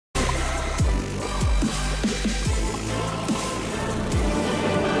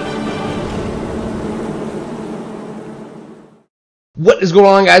What is going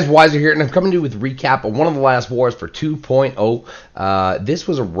on, guys? Wiser here, and I'm coming to you with a recap of one of the last wars for 2.0. This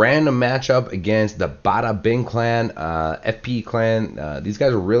was a random matchup against the Bada clan, FP clan. These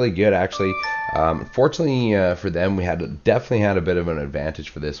guys are really good, actually. Unfortunately for them, we definitely had a bit of an advantage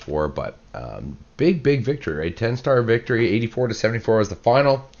for this war, but big victory, right? 10-star victory, 84 to 74 was the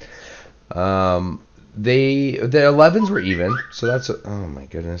final. The 11s were even, so that's oh my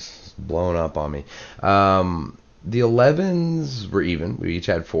goodness, it's blowing up on me. The 11s were even. We each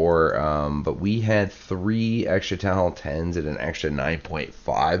had 4, but we had 3 extra Town Hall 10s and an extra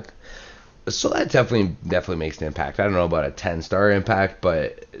 9.5. So that definitely makes an impact. I don't know about a 10-star impact,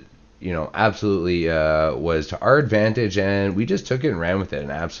 but you know, absolutely was to our advantage, and we just took it and ran with it,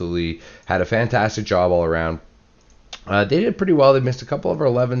 and absolutely had a fantastic job all around. They did pretty well. They missed a couple of our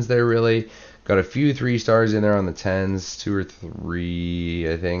 11s there, really. Got a few 3-stars in there on the 10s, 2 or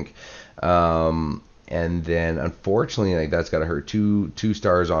 3, I think. And then, unfortunately, like that's got to hurt. Two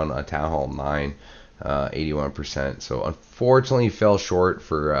stars on a Town Hall 9, 81%. So, unfortunately, fell short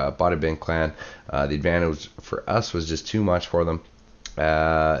for Bada clan. The advantage for us was just too much for them.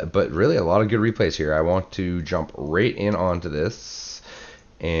 But really, a lot of good replays here. I want to jump right in onto this.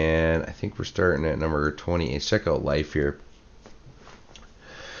 And I think we're starting at number 28. Let's check out life here.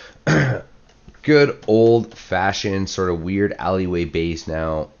 Good old-fashioned sort of weird alleyway base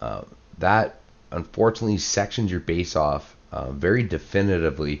now. That unfortunately sections your base off very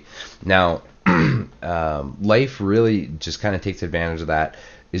definitively. Now, life really just kind of takes advantage of that.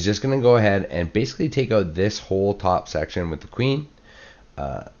 Is just going to go ahead and basically take out this whole top section with the queen,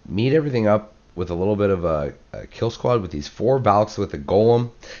 meet everything up with a little bit of a kill squad with these 4 Valks with the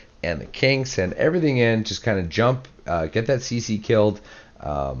golem and the king, send everything in, just kind of jump, get that CC killed,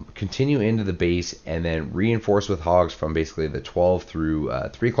 continue into the base, and then reinforce with hogs from basically the 12 through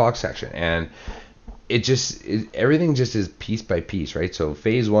 3 o'clock section. And everything just is piece by piece, right? So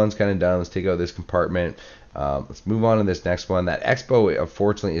phase 1's kind of done. Let's take out this compartment. Let's move on to this next one. That expo,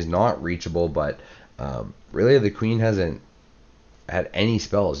 unfortunately, is not reachable, but really the queen hasn't had any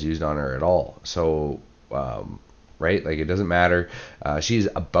spells used on her at all. So, right, like it doesn't matter. She's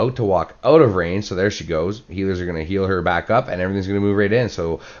about to walk out of range, so there she goes. Healers are going to heal her back up, and everything's going to move right in.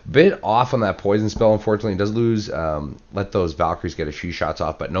 So a bit off on that poison spell, unfortunately. It does lose, let those Valkyries get a few shots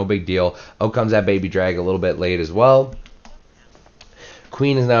off, but no big deal. Out comes that baby drag a little bit late as well.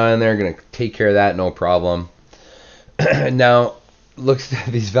 Queen is now in there, going to take care of that, no problem. Now, look,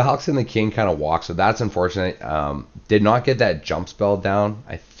 these Valks and the king kind of walk, so that's unfortunate. Did not get that jump spell down.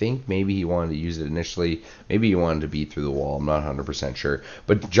 I think maybe he wanted to use it initially. Maybe he wanted to beat through the wall. I'm not 100% sure.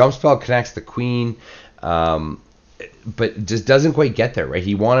 But jump spell connects the queen, but just doesn't quite get there, right?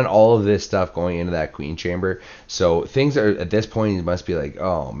 He wanted all of this stuff going into that queen chamber. So things are, at this point, he must be like,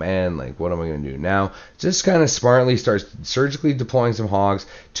 oh man, like what am I going to do now? Just kind of smartly starts surgically deploying some hogs.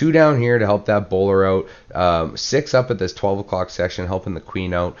 2 down here to help that bowler out. 6 up at this 12 o'clock section, helping the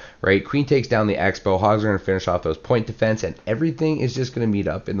queen out, right? Queen takes down the expo. Hogs are going to finish off those point defense, and everything is just going to meet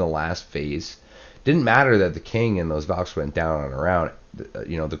up in the last phase. Didn't matter that the king and those Valks went down and around.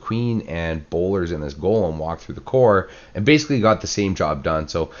 You know, the queen and bowlers and this golem walked through the core and basically got the same job done.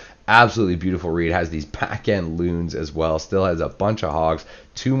 So absolutely beautiful read. Has these back end loons as well. Still has a bunch of hogs.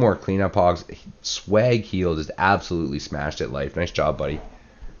 2 more cleanup hogs. Swag heal just absolutely smashed it, life. Nice job, buddy.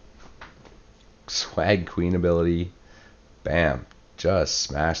 Swag queen ability. Bam. Just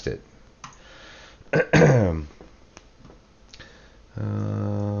smashed it. Let's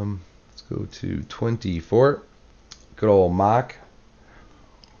go to 24. Good old Mock.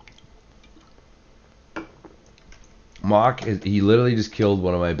 He literally just killed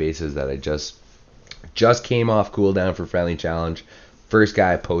one of my bases that I just came off cooldown for friendly challenge. First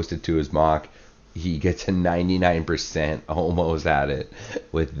guy I posted to is Mock. He gets a 99% almost at it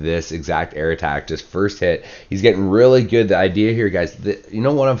with this exact air attack. Just first hit. He's getting really good. The idea here, guys, you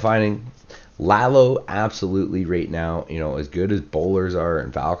know what I'm finding? Lalo absolutely right now, you know, as good as bowlers are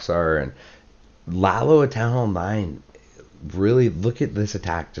and Valks are, and Lalo at Town Hall 9, really look at this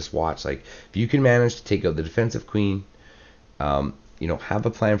attack. Just watch. Like, if you can manage to take out the defensive queen, you know, have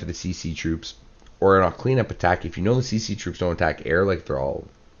a plan for the CC troops, or in a cleanup attack, if you know the CC troops don't attack air, like they're all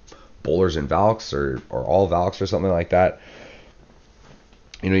bowlers and Valks, or all Valks or something like that,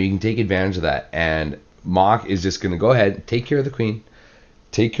 you know, you can take advantage of that. And Mock is just going to go ahead, take care of the queen,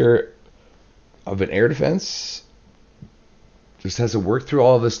 take care of an air defense, just has to work through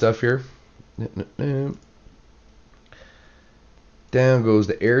all of this stuff here. Down goes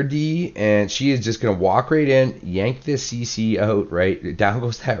the air D, and she is just going to walk right in, yank this CC out, right? Down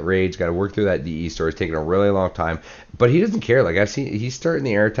goes that rage. Got to work through that DE store. It's taking a really long time. But he doesn't care. Like, I've seen, he's starting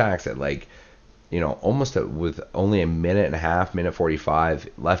the air attacks at like almost with only a minute and a half, minute 45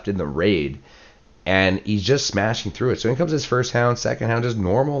 left in the raid, and he's just smashing through it. So in comes his first hound, second hound, just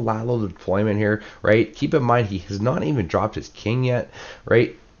normal Lalo deployment here, right? Keep in mind he has not even dropped his king yet,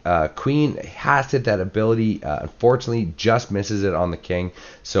 right? Queen has hit that ability, unfortunately just misses it on the king,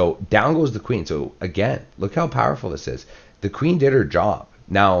 so down goes the queen. So again, look how powerful this is. The queen did her job.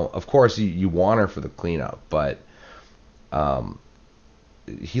 Now of course you want her for the cleanup, but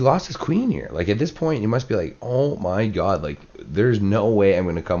he lost his queen here. Like at this point you must be like, oh my god, like there's no way I'm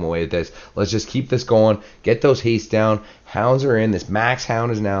going to come away with this. Let's just keep this going, get those hastes down. Hounds are in. This max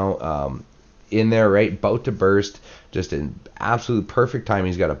hound is now in there, right, about to burst. Just in absolute perfect time.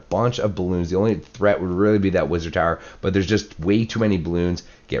 He's got a bunch of balloons. The only threat would really be that wizard tower, but there's just way too many balloons.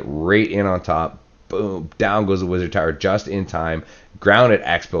 Get right in on top. Boom, down goes the wizard tower just in time. Grounded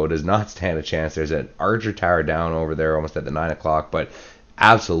Expo does not stand a chance. There's an archer tower down over there almost at the 9 o'clock, but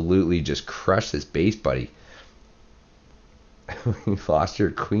absolutely just crushed this base, buddy. You lost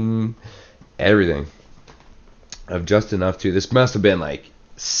your queen, everything. Of just enough to. This must have been like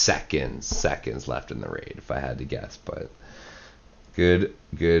seconds left in the raid if I had to guess, but good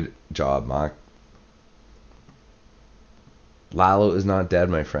job, Mock. Lalo is not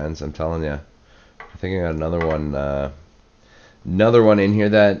dead, my friends, I'm telling you. I think I got another one in here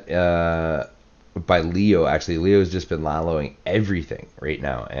that by Leo. Actually, Leo's just been Laloing everything right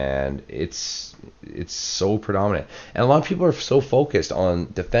now, and it's so predominant, and a lot of people are so focused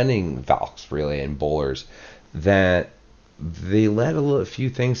on defending Valks really and bowlers that they let a few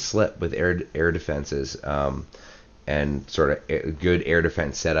things slip with air defenses, and sort of good air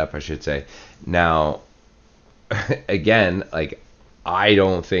defense setup, I should say. Now, again, like I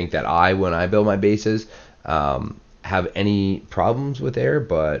don't think that when I build my bases, have any problems with air,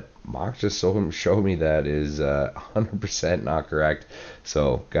 but Mock just showed me that is 100% not correct.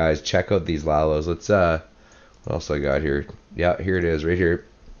 So guys, check out these Lalos. Let's what else I got here? Yeah, here it is right here.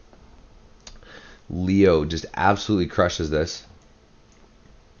 Leo just absolutely crushes this.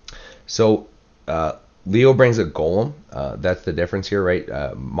 So Leo brings a golem. That's the difference here,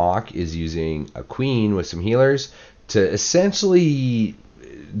 right? Mock is using a queen with some healers to essentially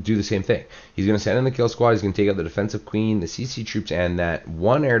do the same thing. He's going to send in the kill squad. He's going to take out the defensive queen, the CC troops, and that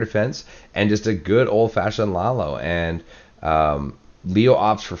one air defense, and just a good old-fashioned Lalo. And Leo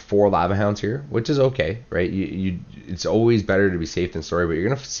opts for 4 lava hounds here, which is okay, right? It's always better to be safe than sorry, but you're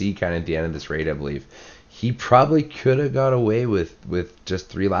going to see kind of at the end of this raid, I believe, he probably could have got away with just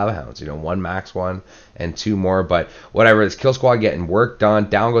 3 lava hounds, 1 max 1 and 2 more, but whatever. This kill squad getting work done.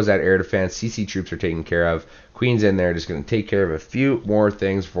 Down goes that air defense. CC troops are taken care of. Queen's in there, just going to take care of a few more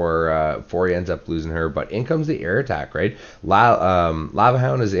things before he ends up losing her. But in comes the air attack, right? Lava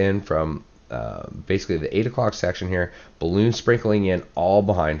hound is in from basically the 8 o'clock section here. Balloon sprinkling in all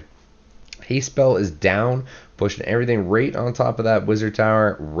behind. Haste spell is down, pushing everything right on top of that wizard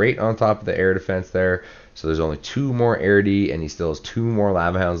tower, right on top of the air defense there. So there's only 2 more air D, and he still has 2 more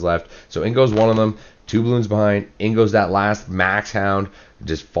lava hounds left. So in goes one of them, 2 balloons behind. In goes that last max hound,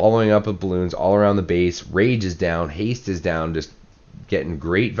 just following up with balloons all around the base. Rage is down, haste is down, just getting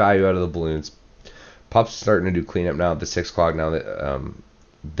great value out of the balloons. Pup's starting to do cleanup now at the 6 o'clock now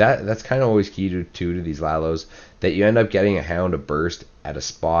that that's kind of always key to these Lalos, that you end up getting a hound to burst at a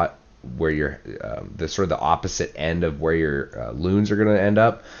spot where you're the sort of the opposite end of where your loons are going to end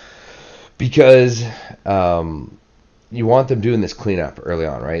up, because you want them doing this cleanup early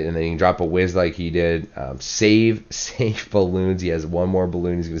on, right? And then you can drop a whiz like he did. Save balloons. He has 1 more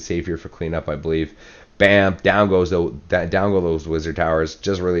balloon he's going to save here for cleanup, I believe. Bam, down go those wizard towers.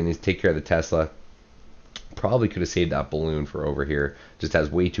 Just really needs to take care of the Tesla. Probably could have saved that balloon for over here. Just has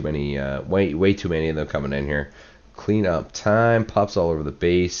way too many way too many of them coming in here. Clean up time. Pups all over the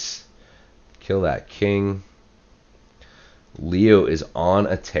base. Kill that king. Leo is on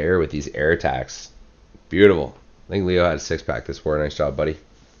a tear with these air attacks. Beautiful. I think Leo had a 6-pack this war. Nice job, buddy.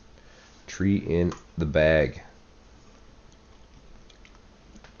 Tree in the bag.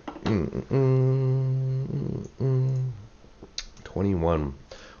 21.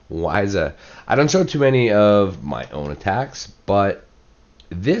 Wiza. I don't show too many of my own attacks, but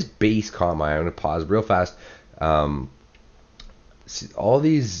this base combo, I'm going to pause real fast. See, all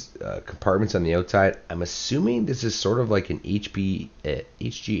these compartments on the outside, I'm assuming this is sort of like an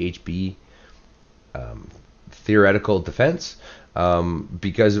HGHB theoretical defense,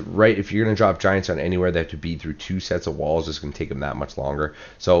 because right, if you're going to drop giants on anywhere, they have to beat through 2 sets of walls. It's going to take them that much longer.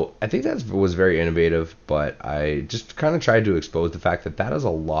 So I think that was very innovative, but I just kind of tried to expose the fact that is a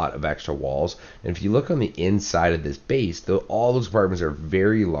lot of extra walls. And if you look on the inside of this base, all those compartments are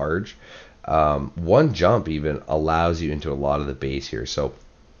very large. 1 jump even allows you into a lot of the base here. So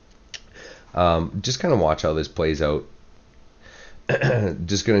Just kind of watch how this plays out.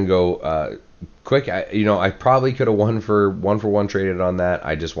 Just gonna go quick. I probably could have one traded on that.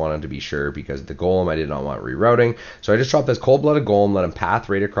 I just wanted to be sure because the golem I did not want rerouting, so I just dropped this cold-blooded golem, let him path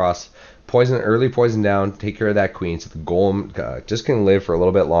right across, early poison down, take care of that queen, so the golem just can live for a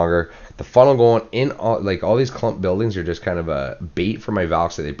little bit longer. The funnel going in, all these clump buildings are just kind of a bait for my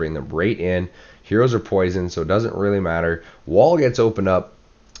Valks, so they bring them right in. Heroes are poisoned, so it doesn't really matter. Wall gets opened up.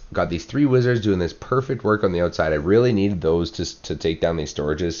 Got these 3 wizards doing this perfect work on the outside. I really needed those to take down these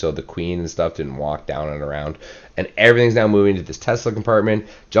storages so the queen and stuff didn't walk down and around. And everything's now moving to this Tesla compartment.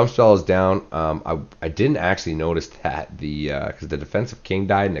 Jump spell is down. I didn't actually notice that because the defensive king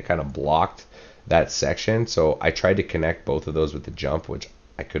died and it kind of blocked that section. So I tried to connect both of those with the jump, which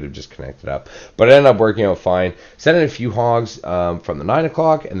I could have just connected up, but it ended up working out fine. Sent in a few hogs from the 9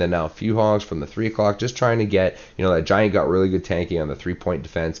 o'clock, and then now a few hogs from the 3 o'clock, just trying to get, that giant got really good tanking on the 3-point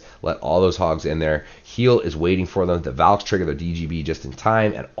defense. Let all those hogs in there. Heal is waiting for them. The Valks trigger their DGB just in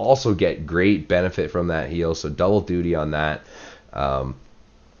time, and also get great benefit from that heal. So double duty on that.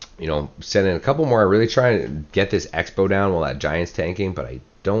 Send in a couple more. I really trying to get this Expo down while that giant's tanking, but I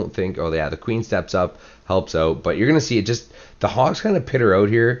don't think. Oh yeah, the queen steps up, helps out, but you're gonna see it just the hogs kind of pitter out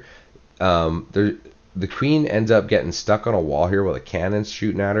here. The queen ends up getting stuck on a wall here while the cannon's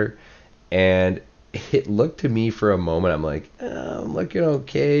shooting at her, and it looked to me for a moment, I'm like, I'm looking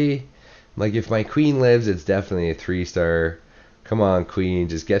okay. I'm like, if my queen lives, it's definitely a 3-star. Come on, queen,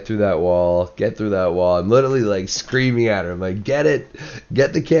 just get through that wall. Get through that wall. I'm literally like screaming at her. I'm like, get it,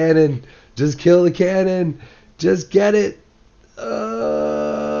 get the cannon, just kill the cannon, just get it.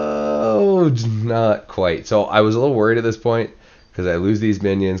 Oh, not quite. So I was a little worried at this point because I lose these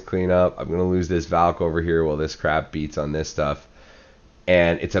minions, clean up. I'm going to lose this Valk over here while this crap beats on this stuff.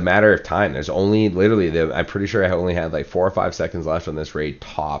 And it's a matter of time. There's only literally, I'm pretty sure I only had like 4 or 5 seconds left on this raid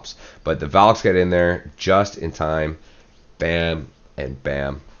tops. But the Valks get in there just in time. Bam and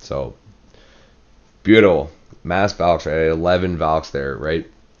bam. So beautiful. Mass Valks, right? I had 11 Valks there, right?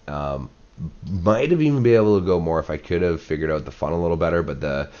 Might have even been able to go more if I could have figured out the funnel a little better, but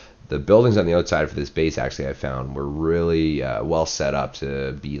the buildings on the outside for this base actually I found were really well set up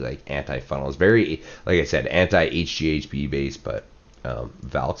to be like anti-funnels. Very, like I said, anti-HGHB base, but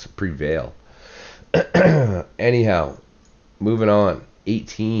Valks prevail. Anyhow, moving on.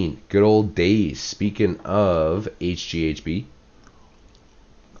 18, good old days. Speaking of HGHB,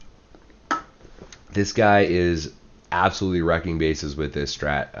 this guy is absolutely wrecking bases with this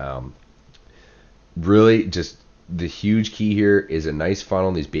strat. Really, just the huge key here is a nice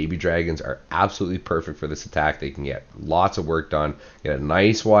funnel. These baby dragons are absolutely perfect for this attack. They can get lots of work done. Get a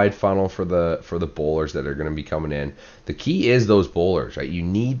nice wide funnel for the bowlers that are going to be coming in. The key is those bowlers, right? You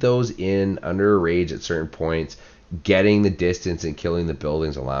need those in under a rage at certain points, getting the distance and killing the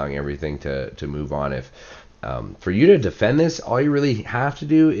buildings, allowing everything to move on. If for you to defend this, all you really have to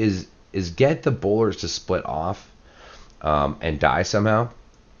do is get the bowlers to split off and die somehow.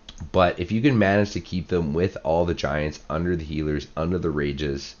 But if you can manage to keep them with all the giants under the healers, under the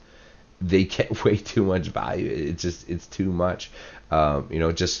rages, they get way too much value. It's too much.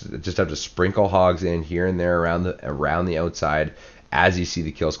 Just have to sprinkle hogs in here and there around the outside as you see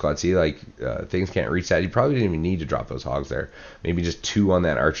the kill squad. See, like things can't reach that. You probably didn't even need to drop those hogs there. Maybe just 2 on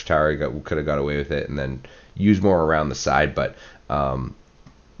that arch tower. Could have got away with it, and then use more around the side. But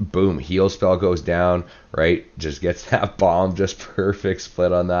boom, heal spell goes down, right? Just gets that bomb, just perfect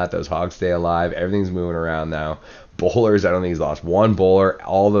split on that. Those hogs stay alive. Everything's moving around now. Bowlers, I don't think he's lost one bowler.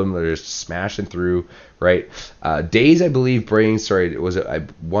 All of them are just smashing through, right? Days, I believe, brings, was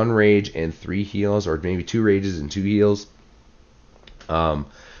it 1 rage and 3 heals, or maybe 2 rages and 2 heals?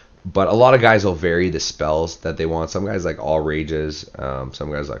 But a lot of guys will vary the spells that they want. Some guys like all rages.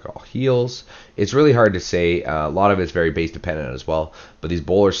 Some guys like all heals. It's really hard to say. A lot of it's very base dependent as well. But these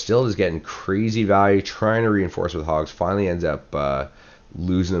bowlers still just getting crazy value, trying to reinforce with hogs. Finally ends up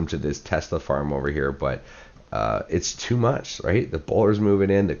losing them to this Tesla farm over here. But it's too much, right? The bowler's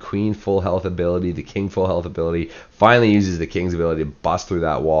moving in. The queen full health ability. The king full health ability. Finally uses the king's ability to bust through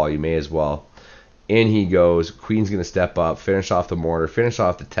that wall. You may as well. In he goes. Queen's going to step up, finish off the mortar, finish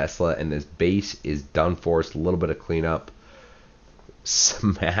off the Tesla, and this base is done for. It's a little bit of cleanup.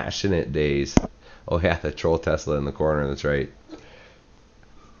 Smashing it, Days. Oh, yeah, the troll Tesla in the corner. That's right.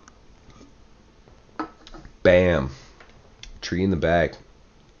 Bam. Tree in the bag.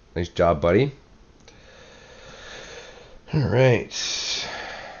 Nice job, buddy. All right.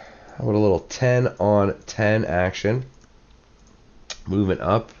 How about a little 10 on 10 action? Moving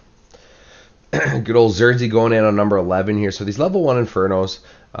up. Good old Zerzi going in on number 11 here. So these level 1 Infernos,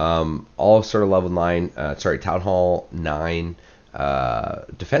 all sort of level 9, Town Hall 9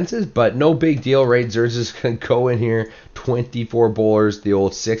 defenses, but no big deal, right? Zerz is going to go in here, 24 bowlers, the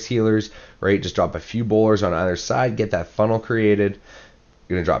old 6 healers, right? Just drop a few bowlers on either side, get that funnel created.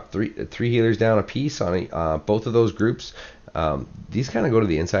 You're going to drop three healers down a piece on both of those groups. These kind of go to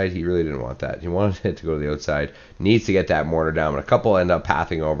the inside. He really didn't want that. He wanted it to go to the outside. Needs to get that mortar down, but a couple end up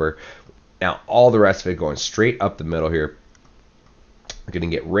pathing over. Now, all the rest of it going straight up the middle here. We're going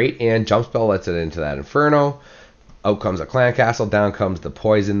to get right in. Jump spell lets it into that Inferno. Out comes a clan castle. Down comes the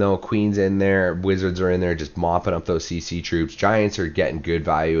poison, though. Queen's in there. Wizards are in there just mopping up those CC troops. Giants are getting good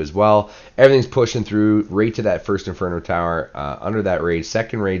value as well. Everything's pushing through right to that first Inferno tower. Under that rage.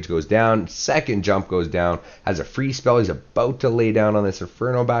 Second rage goes down. Second jump goes down. Has a free spell. He's about to lay down on this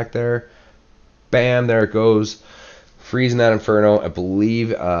Inferno back there. Bam, there it goes. Freezing that Inferno. I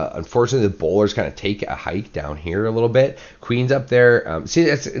believe, unfortunately, the bowlers kind of take a hike down here a little bit. Queen's up there. See,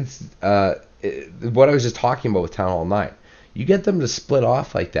 it's what I was just talking about with Town Hall 9. You get them to split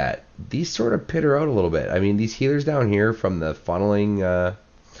off like that. These sort of pitter out a little bit. I mean, these healers down here from the funneling,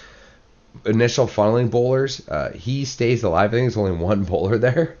 initial funneling bowlers, he stays alive. I think there's only one bowler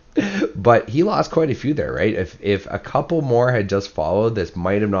there. But he lost quite a few there, right? If a couple more had just followed, this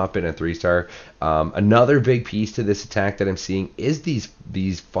might have not been a 3-star. Another big piece to this attack that I'm seeing is these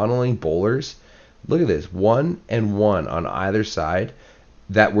funneling bowlers. Look at this. 1 and 1 on either side.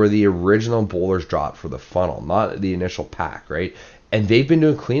 That were the original bowlers dropped for the funnel, not the initial pack, right? And they've been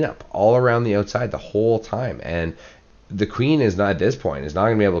doing cleanup all around the outside the whole time. And the queen is not, at this point, is not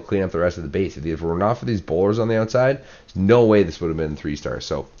going to be able to clean up the rest of the base. If it were not for these bowlers on the outside, there's no way this would have been 3-star.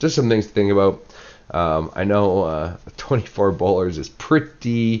 So just some things to think about. I know 24 bowlers is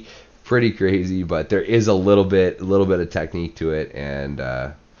pretty crazy, but there is a little bit of technique to it, and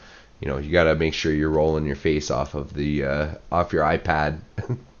you got to make sure you're rolling your face off of the off your iPad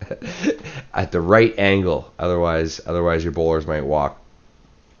at the right angle. Otherwise your bowlers might walk.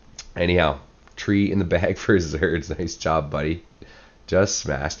 Anyhow, tree in the bag for Zerds. Nice job, buddy. Just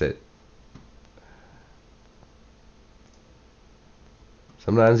smashed it.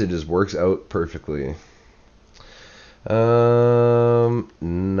 Sometimes it just works out perfectly. Niner.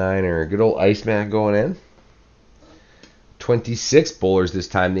 Good old Iceman going in. 26 bowlers this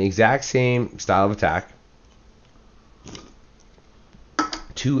time. The exact same style of attack.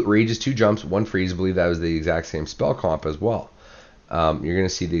 2 rages, 2 jumps, 1 freeze. I believe that was the exact same spell comp as well. You're going to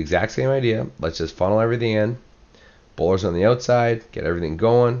see the exact same idea. Let's just funnel everything in. Bowlers on the outside. Get everything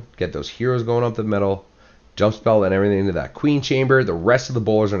going. Get those heroes going up the middle. Jump spell and everything into that queen chamber. The rest of the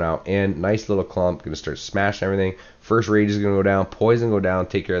bowlers are now in. Nice little clump. Going to start smashing everything. First rage is going to go down. Poison go down.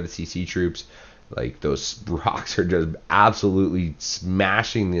 Take care of the CC troops. Like, those rocks are just absolutely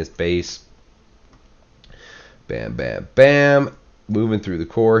smashing this base. Bam, bam, bam. Moving through the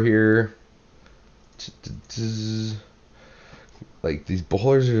core here. Like, these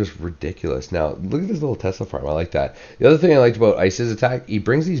bowlers are just ridiculous. Now, look at this little Tesla farm. I like that. The other thing I liked about Ice's attack, he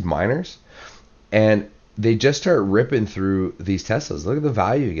brings these miners, and they just start ripping through these Teslas. Look at the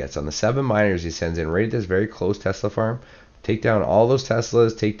value he gets on the 7 miners he sends in right at this very close Tesla farm. Take down all those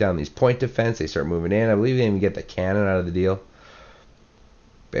Teslas, take down these point defense. They start moving in. I believe they even get the cannon out of the deal.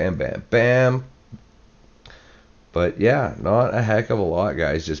 Bam, bam, bam. But yeah, not a heck of a lot,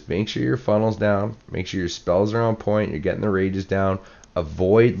 guys. Just make sure your funnel's down. Make sure your spells are on point. You're getting the rages down.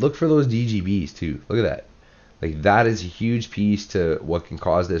 Look for those DGBs too. Look at that. Like, that is a huge piece to what can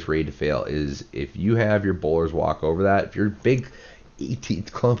cause this raid to fail, is if you have your bowlers walk over that. If your big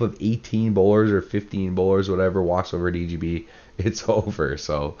clump of 18 bowlers or 15 bowlers, whatever, walks over DGB, it's over.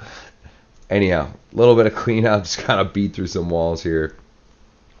 So anyhow, a little bit of cleanup, just kind of beat through some walls here.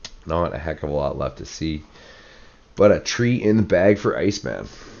 Not a heck of a lot left to see, but a treat in the bag for Iceman.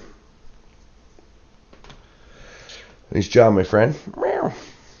 Nice job, my friend.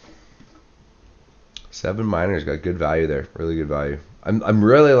 7 miners got good value there, really good value. I'm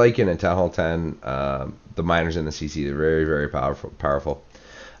really liking in Town Hall 10 the miners in the CC. They're very, very powerful.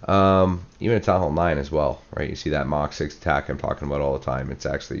 Even in Town Hall 9 as well, right? You see that Mach 6 attack I'm talking about all the time. It's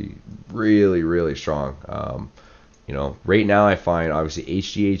actually really, really strong. Right now I find obviously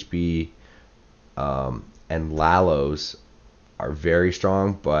HGHB and Lalos are very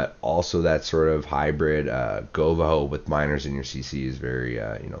strong, but also that sort of hybrid Govaho with miners in your CC is very,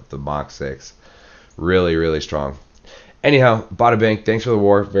 the Mach 6, really, really strong. Anyhow, Bada Bing, thanks for the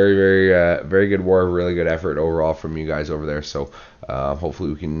war. Very, very good war. Really good effort overall from you guys over there. So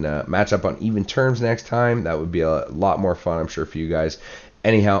hopefully we can match up on even terms next time. That would be a lot more fun, I'm sure, for you guys.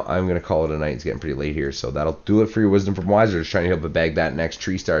 Anyhow, I'm going to call it a night. It's getting pretty late here. So that'll do it for your Wisdom from Wiser. Just trying to help you bag that next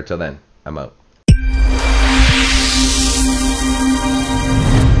tree star. Till then, I'm out.